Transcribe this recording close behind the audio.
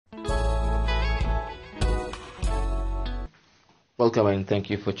Welcome and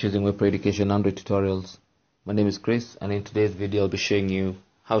thank you for choosing Web Education Android Tutorials. My name is Chris, and in today's video I'll be showing you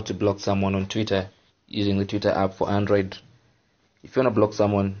how to block someone on Twitter using the Twitter app for Android. If you want to block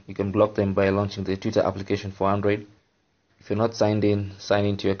someone, you can block them by launching the Twitter application for Android. If you're not signed in, sign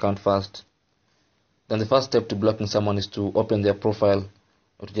into your account first. Then the first step to blocking someone is to open their profile,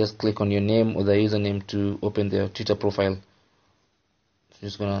 or to just click on your name or their username to open their Twitter profile. So I'm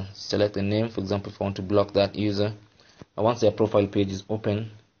just going to select the name. For example, if I want to block that user. And once their profile page is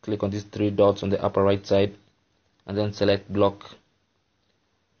open, click on these three dots on the upper right side and then select block.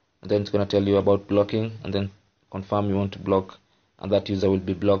 And then it's going to tell you about blocking, and then confirm you want to block, and that user will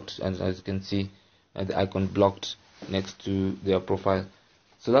be blocked. And as you can see, the icon blocked next to their profile.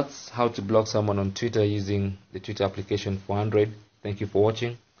 So that's how to block someone on Twitter using the Twitter application for Android. Thank you for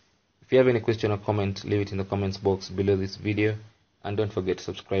watching. If you have any question or comment, leave it in the comments box below this video, and don't forget to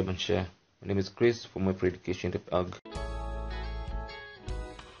subscribe and share. My name is Chris from web education.org.